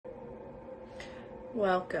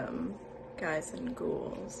Welcome, guys and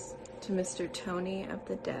ghouls, to Mr. Tony of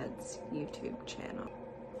the Dead's YouTube channel.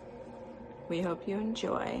 We hope you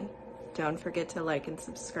enjoy. Don't forget to like and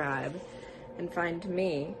subscribe, and find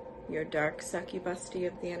me, your dark succubusty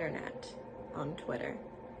of the internet, on Twitter.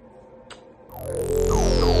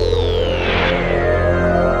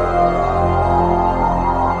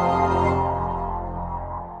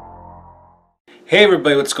 Hey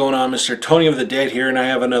everybody, what's going on? Mr. Tony of the Dead here, and I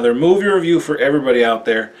have another movie review for everybody out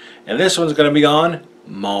there. And this one's going to be on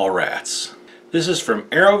Mallrats. This is from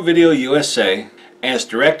Arrow Video USA, and it's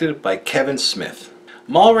directed by Kevin Smith.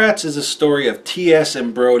 Mallrats is a story of T.S.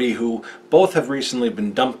 and Brody, who both have recently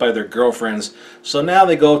been dumped by their girlfriends. So now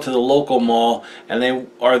they go to the local mall, and they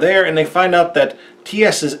are there, and they find out that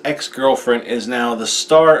T.S.'s ex-girlfriend is now the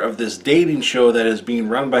star of this dating show that is being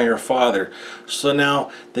run by her father. So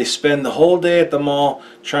now they spend the whole day at the mall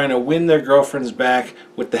trying to win their girlfriends back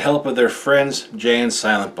with the help of their friends Jay and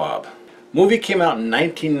Silent Bob. Movie came out in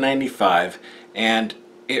 1995, and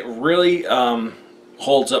it really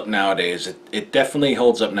holds up nowadays. It definitely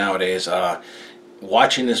holds up nowadays.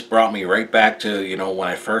 Watching this brought me right back to, you know, when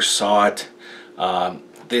I first saw it.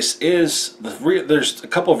 This is there's a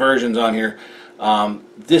couple versions on here.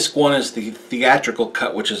 Disc 1 is the theatrical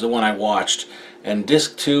cut, which is the one I watched, and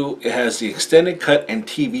disc 2, it has the extended cut and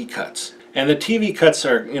TV cuts. And the TV cuts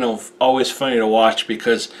are, you know, always funny to watch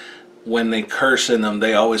because when they curse in them,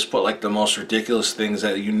 they always put like the most ridiculous things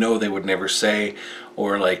that you know they would never say,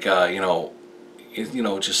 or like you know,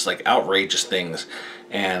 just like outrageous things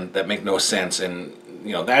and that make no sense. And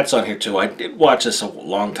you know, that's on here too. I did watch this a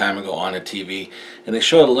long time ago on a TV, and they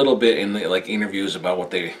showed a little bit in the like interviews about what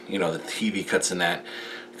they, you know, the TV cuts in that.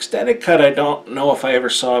 Extended cut, I don't know if I ever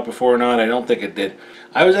saw it before or not. I don't think it did.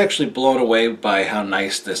 I was actually blown away by how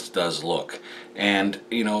nice this does look. And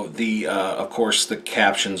you know, the of course the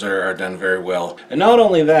captions are done very well. And not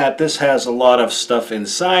only that, this has a lot of stuff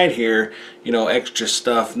inside here, you know, extra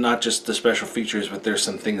stuff, not just the special features, but there's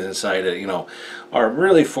some things inside that, you know, are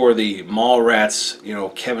really for the Mallrats, you know,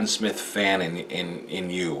 Kevin Smith fan in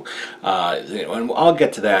you. And I'll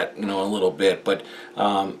get to that, you know, in a little bit. But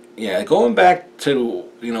yeah, going back to,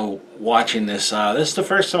 you know, watching this, this is the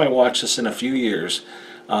first time I watched this in a few years.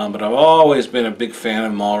 But I've always been a big fan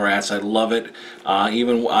of Mallrats. I love it.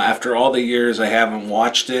 Even after all the years I haven't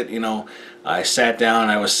watched it, you know, I sat down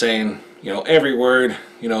and I was saying, you know, every word,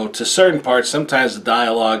 you know, to certain parts. Sometimes the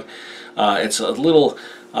dialogue, it's a little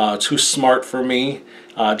too smart for me.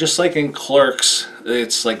 Just like in Clerks,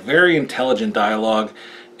 it's like very intelligent dialogue,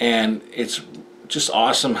 and it's just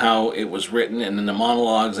awesome how it was written, and then the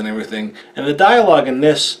monologues and everything. And the dialogue in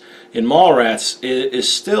this, in Mallrats,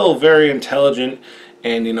 is still very intelligent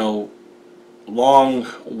and, you know,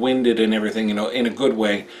 long-winded and everything, you know, in a good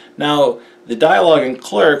way. Now, the dialogue in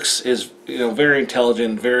Clerks is, you know, very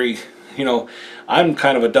intelligent, very, you know, I'm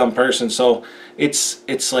kind of a dumb person, so it's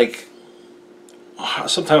like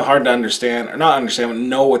sometimes hard to understand, or not understand, but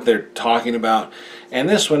know what they're talking about. And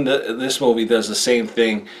this one, this movie does the same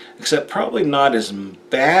thing, except probably not as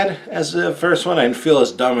bad as the first one. I didn't feel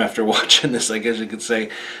as dumb after watching this, I guess you could say.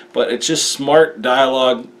 But it's just smart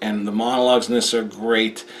dialogue, and the monologues in this are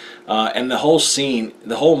great. And the whole scene,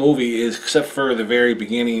 the whole movie is, except for the very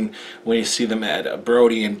beginning when you see them at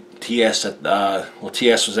Brody and T.S. at, well,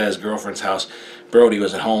 T.S. was at his girlfriend's house, Brody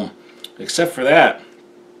was at home. Except for that,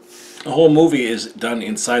 the whole movie is done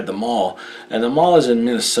inside the mall, and the mall is in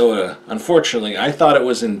Minnesota. Unfortunately, I thought it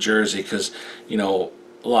was in Jersey because, you know,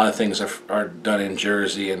 a lot of things are done in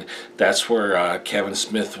Jersey, and that's where Kevin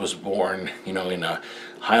Smith was born, you know, in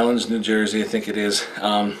Highlands, New Jersey, I think it is.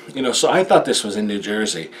 You know, so I thought this was in New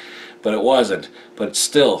Jersey, but it wasn't. But it's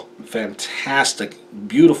still fantastic,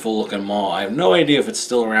 beautiful looking mall. I have no idea if it's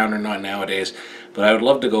still around or not nowadays, but I would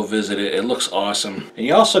love to go visit it. It looks awesome. And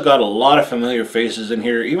you also got a lot of familiar faces in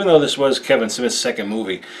here, even though this was Kevin Smith's second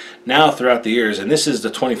movie. Now throughout the years, and this is the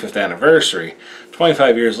 25th anniversary,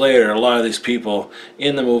 25 years later, a lot of these people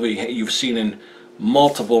in the movie you've seen in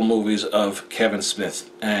multiple movies of Kevin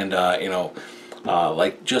Smith. And, you know,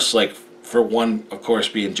 like just like for one, of course,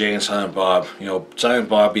 being Jay and Silent Bob, you know, Silent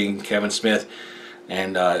Bob being Kevin Smith,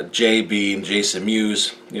 and Jay being Jason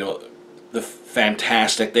Mewes, you know, the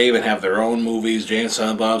fantastic. They even have their own movies, Jay and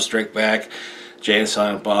Silent Bob Strike Back, Jay and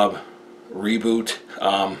Silent Bob Reboot,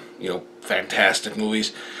 you know, fantastic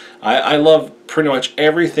movies. I love pretty much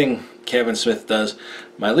everything Kevin Smith does.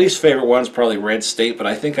 My least favorite one's probably Red State, but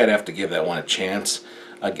I think I'd have to give that one a chance,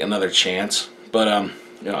 another chance. But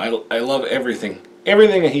you know, I love everything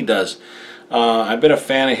that he does. I've been a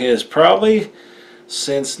fan of his probably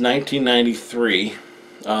since 1993,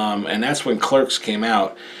 and that's when Clerks came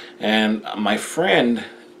out. And my friend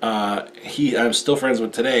I'm still friends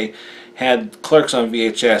with today, had Clerks on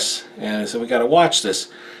VHS, and I said, we got to watch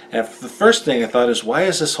this. And the first thing I thought is, why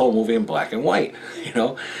is this whole movie in black and white? You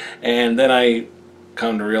know, and then I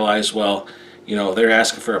come to realize, well, you know, they're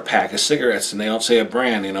asking for a pack of cigarettes and they don't say a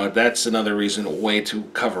brand. You know, that's another reason, a way to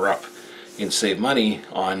cover up and save money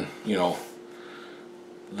on, you know,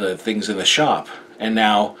 the things in the shop. And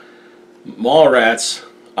now Mallrats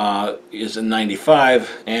is in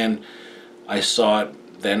 '95, and I saw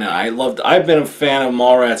it then. I've been a fan of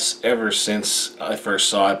Mallrats ever since I first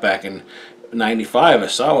saw it back in '95. I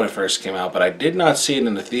saw it when it first came out, but I did not see it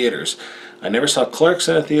in the theaters. I never saw Clerks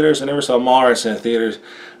in the theaters. I never saw Mallrats in the theaters.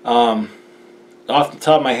 Off the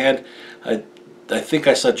top of my head, I think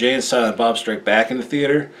I saw Jay and Silent Bob Strike Back in the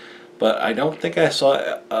theater, but I don't think I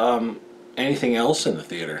saw anything else in the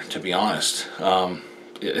theater, to be honest.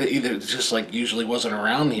 Either just like usually wasn't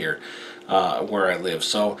around here where I live,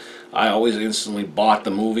 so I always instantly bought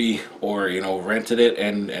the movie, or you know, rented it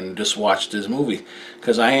and just watched his movie,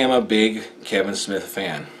 because I am a big Kevin Smith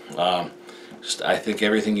fan. I think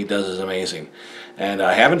everything he does is amazing, and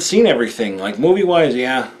I haven't seen everything, like movie wise,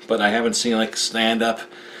 yeah, but I haven't seen like stand up.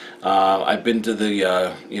 I've been to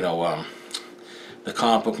the the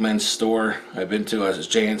comic book men's store. I've been to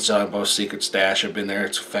Jay and Silent Bob's Secret Stash. I've been there.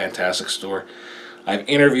 It's a fantastic store. I've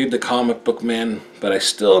interviewed the comic book men, but I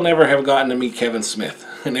still never have gotten to meet Kevin Smith.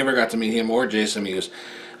 I never got to meet him or Jason Mewes.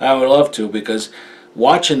 I would love to, because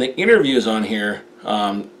watching the interviews on here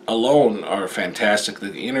alone are fantastic.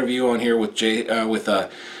 The interview on here with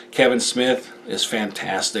Kevin Smith is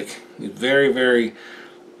fantastic. Very, very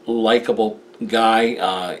likable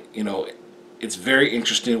guy. You know, it's very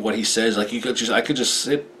interesting what he says. Like I could just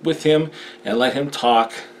sit with him and let him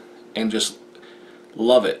talk and just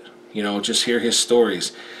love it. You know, just hear his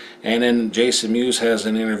stories. And then Jason Mewes has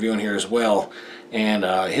an interview in here as well, and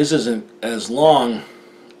his isn't as long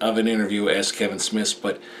of an interview as Kevin Smith's,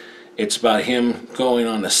 but it's about him going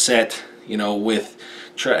on the set, you know, with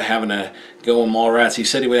having to go in Mallrats. He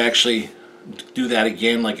said he would actually do that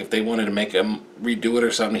again, like if they wanted to make him redo it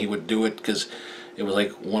or something, he would do it, because it was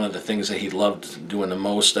like one of the things that he loved doing the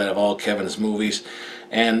most out of all Kevin's movies.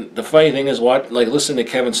 And the funny thing is, listening to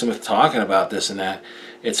Kevin Smith talking about this and that,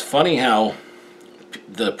 it's funny how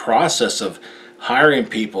the process of hiring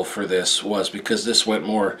people for this was, because this went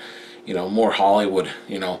more, you know, more Hollywood.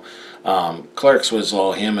 You know, Clerks was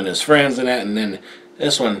all him and his friends and that, and then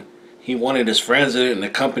this one, he wanted his friends in it, and the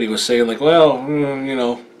company was saying like, well, you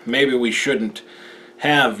know, maybe we shouldn't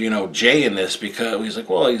have, you know, Jay in this, because he's like,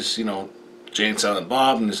 well, he's, you know, Jay and Silent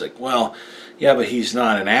Bob, and he's like, well, yeah, but he's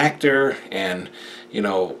not an actor, and you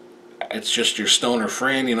know, it's just your stoner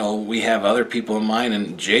friend. You know, we have other people in mind.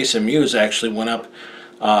 And Jason Mewes actually went up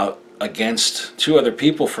against two other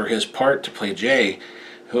people for his part to play Jay,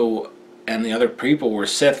 and the other people were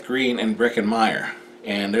Seth Green and Breckin Meyer,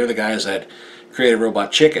 and they're the guys that created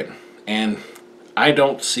Robot Chicken. And I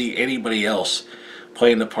don't see anybody else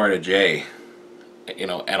playing the part of Jay, you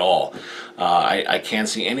know, at all. I can't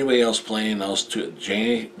see anybody else playing those two,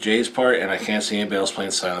 Jay's part, and I can't see anybody else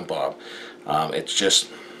playing Silent Bob.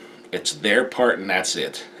 It's their part, and that's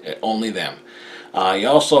it. Only them. You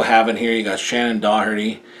also have in here, you got Shannon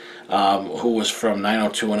Doherty, who was from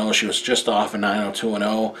 90210. She was just off of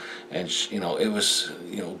 90210, and she, you know, it was,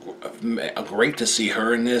 you know, great to see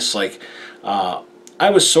her in this. Like, I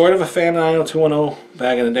was sort of a fan of 90210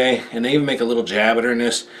 back in the day, and they even make a little jab at her in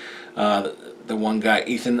this. The one guy,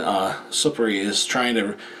 Ethan Suplee, is trying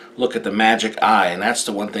to look at the magic eye, and that's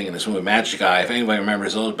the one thing in this movie, magic eye. If anybody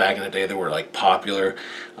remembers those back in the day, they were like popular.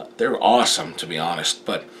 They were awesome, to be honest,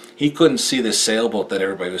 but he couldn't see this sailboat that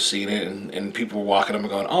everybody was seeing it, and people were walking up and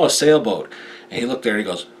going, oh, a sailboat. And he looked there and he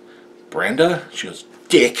goes, Brenda? She goes,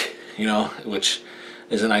 Dick, you know, which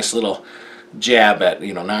is a nice little jab at,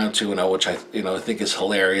 you know, 90210, which I think is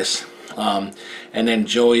hilarious. And then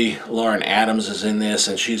Joey Lauren Adams is in this,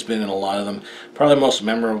 and she's been in a lot of them. Probably most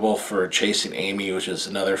memorable for Chasing Amy, which is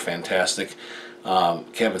another fantastic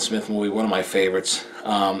Kevin Smith movie, one of my favorites.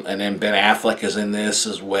 And then Ben Affleck is in this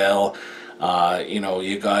as well. You know,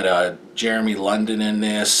 you got Jeremy London in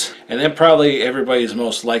this, and then probably everybody's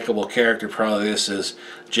most likable character, probably this, is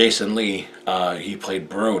Jason Lee. He played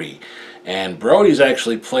Brody, and Brody's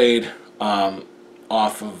actually played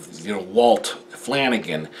off of, you know, Walt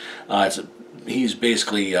Flanagan. He's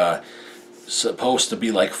basically supposed to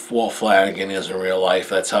be like Walt Flanagan is in real life.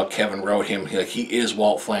 That's how Kevin wrote him. He is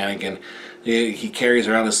Walt Flanagan. He carries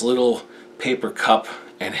around this little paper cup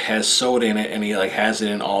and has soda in it, and he like has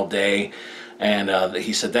it in all day. And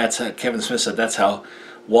he said that's how, Kevin Smith said that's how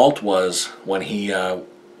Walt was when he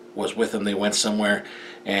was with him. They went somewhere,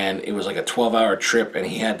 and it was like a 12-hour trip, and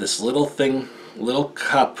he had this little thing little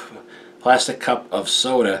cup, plastic cup of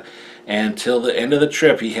soda, and till the end of the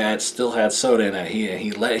trip he still had soda in it.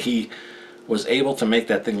 He was able to make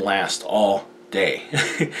that thing last all day.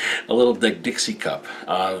 A little Dixie cup.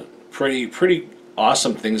 Pretty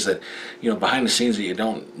awesome things that, you know, behind the scenes that you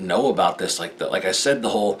don't know about this. Like I said, the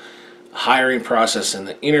whole hiring process and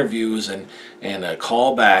the interviews and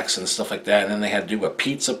callbacks and stuff like that. And then they had to do a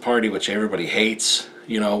pizza party, which everybody hates,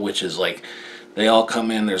 you know, which is like they all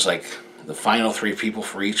come in. There's like the final 3 people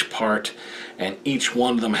for each part, and each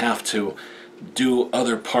one of them have to do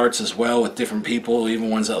other parts as well with different people, even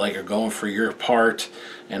ones that like are going for your part.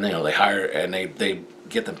 And you know, they hire and they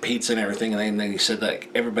get the pizza and everything, and then he said that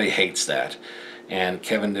everybody hates that, and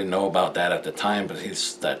Kevin didn't know about that at the time, but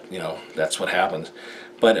you know, that's what happens.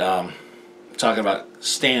 But talking about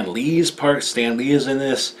Stan Lee's part, Stan Lee is in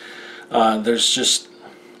this. There's just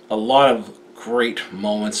a lot of great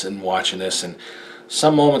moments in watching this, and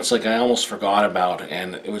some moments like I almost forgot about,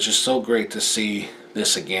 and it was just so great to see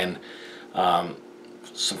this again.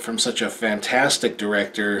 From such a fantastic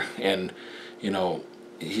director, and you know,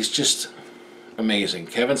 he's just amazing.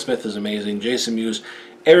 Kevin Smith is amazing. Jason Mewes,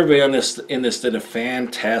 everybody on in this did a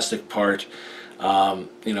fantastic part.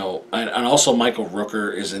 You know, and also Michael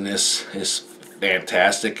Rooker is in this, is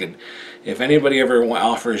fantastic. And if anybody ever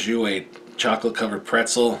offers you a chocolate covered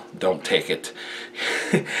pretzel, don't take it.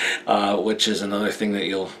 Which is another thing that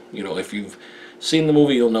you know, if you've seen the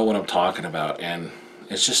movie, you'll know what I'm talking about. And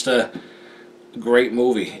it's just a great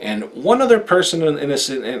movie. And one other person in this,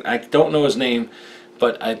 and I don't know his name,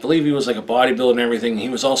 but I believe he was like a bodybuilder and everything. He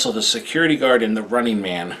was also the security guard in The Running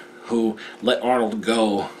Man who let Arnold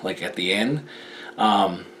go like at the end.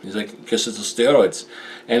 He's like, guess it's the steroids.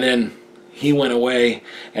 And then he went away,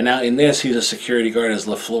 and now in this he's a security guard as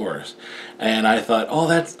LaFleur's. And I thought, oh,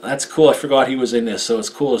 that's cool. I forgot he was in this, so it's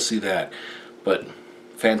cool to see that. But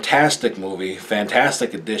fantastic movie,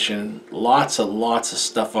 fantastic addition, lots of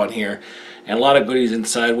stuff on here, and a lot of goodies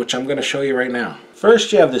inside, which I'm going to show you right now.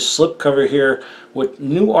 First, you have this slipcover here with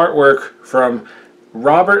new artwork from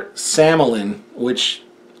Robert Samelin, which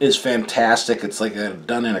is fantastic. It's like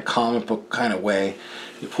done in a comic book kind of way.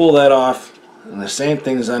 You pull that off, and the same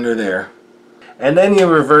thing's under there. And then you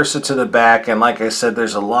reverse it to the back, and like I said,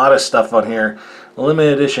 there's a lot of stuff on here.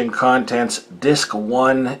 Limited edition contents, disc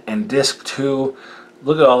 1 and disc 2.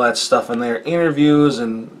 Look at all that stuff in there. Interviews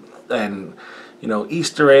and you know,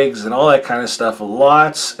 Easter eggs and all that kind of stuff.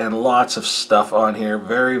 Lots and lots of stuff on here.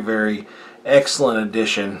 Very excellent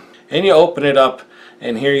edition. And you open it up,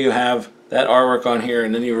 and here you have that artwork on here,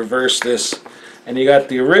 and then you reverse this, and you got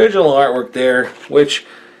the original artwork there, which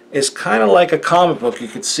is kind of like a comic book. You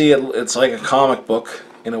could see it's like a comic book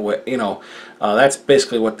in a way, you know. That's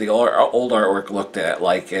basically what the old artwork looked at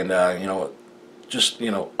like, and you know, just, you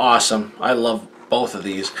know, awesome. I love both of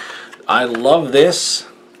these. I love this,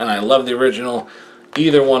 and I love the original.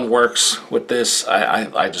 Either one works with this.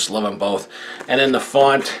 I just love them both. And then the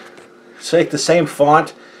font, it's like the same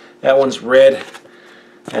font. That one's red,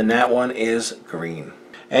 and that one is green.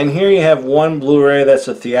 And here you have one Blu-ray, that's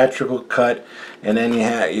a theatrical cut, and then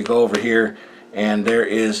you go over here, and there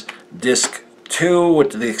is disc 2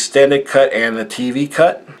 with the extended cut and the TV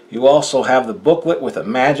cut. You also have the booklet with a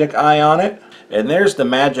magic eye on it, and there's the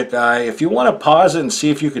magic eye. If you want to pause it and see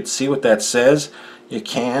if you could see what that says, you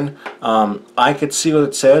can. I could see what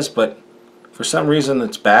it says, but for some reason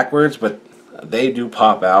it's backwards, but they do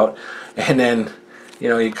pop out. And then, you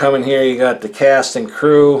know, you come in here, you got the cast and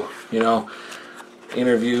crew, you know,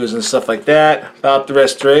 interviews and stuff like that about the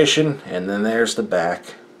restoration, and then there's the back.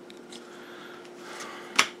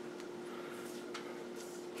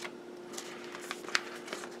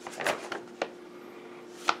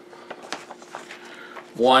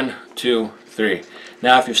 One, two, three.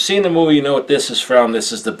 Now, if you've seen the movie, you know what this is from.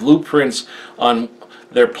 This is the blueprints on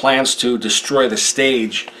their plans to destroy the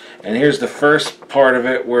stage. And here's the first part of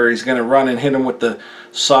it, where he's going to run and hit him with the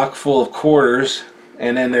sock full of quarters,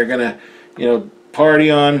 and then they're going to, you know,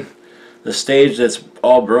 party on the stage that's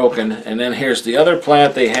all broken. And then here's the other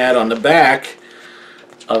plant they had on the back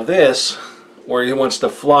of this, where he wants to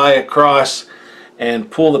fly across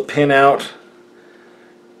and pull the pin out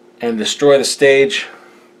and destroy the stage,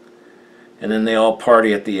 and then they all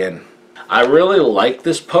party at the end. I really like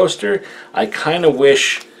this poster. I kind of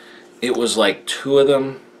wish it was like 2 of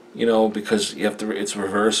them, you know, because you have to, it's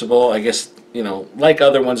reversible. I guess, you know, like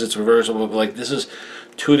other ones it's reversible, but like this is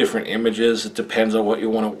 2 different images. It depends on what you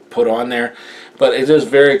want to put on there, but it is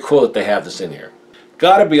very cool that they have this in here.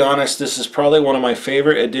 Gotta be honest, this is probably one of my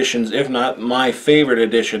favorite editions, if not my favorite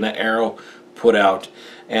edition that Arrow put out.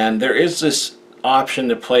 And there is this option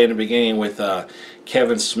to play in the beginning with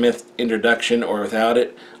Kevin Smith introduction or without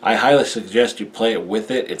it. I highly suggest you play it with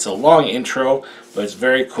it. It's a long intro, but it's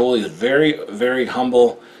very cool. He's very, very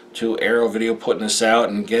humble to Arrow Video putting this out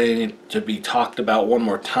and getting it to be talked about one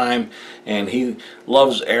more time. And he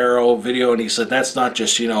loves Arrow Video, and he said that's not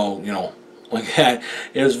just, you know, like that.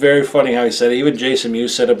 It was very funny how he said it. Even Jason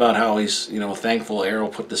Mewes said about how he's, you know, thankful Arrow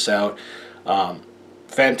put this out.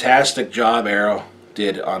 Fantastic job Arrow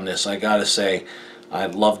did on this, I gotta say. I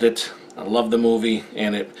loved it. I loved the movie,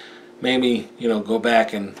 and it made me, you know, go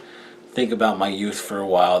back and think about my youth for a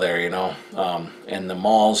while there, you know, and the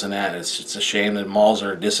malls and that. It's a shame that malls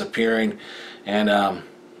are disappearing, and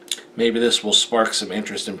maybe this will spark some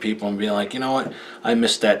interest in people and be like, you know what, I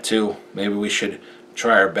missed that too. Maybe we should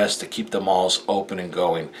try our best to keep the malls open and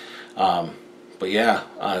going. But yeah,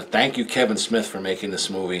 thank you Kevin Smith for making this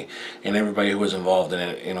movie and everybody who was involved in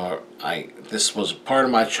it. You know, this was part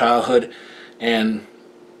of my childhood, and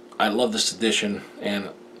I love this edition,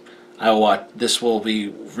 and this will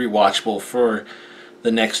be rewatchable for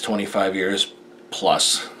the next 25 years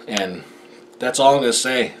plus, and that's all I'm going to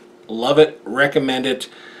say. Love it, recommend it,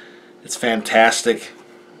 it's fantastic,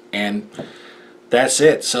 and that's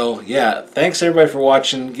it. So yeah, thanks everybody for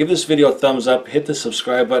watching. Give this video a thumbs up, hit the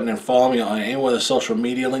subscribe button, and follow me on any one of the social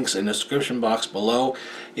media links in the description box below.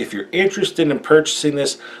 If you're interested in purchasing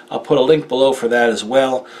this, I'll put a link below for that as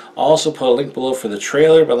well. I'll also put a link below for the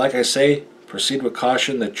trailer, but like I say, proceed with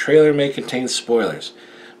caution. The trailer may contain spoilers.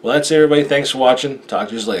 Well, that's it everybody. Thanks for watching. Talk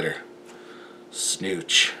to you later.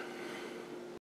 Snooch.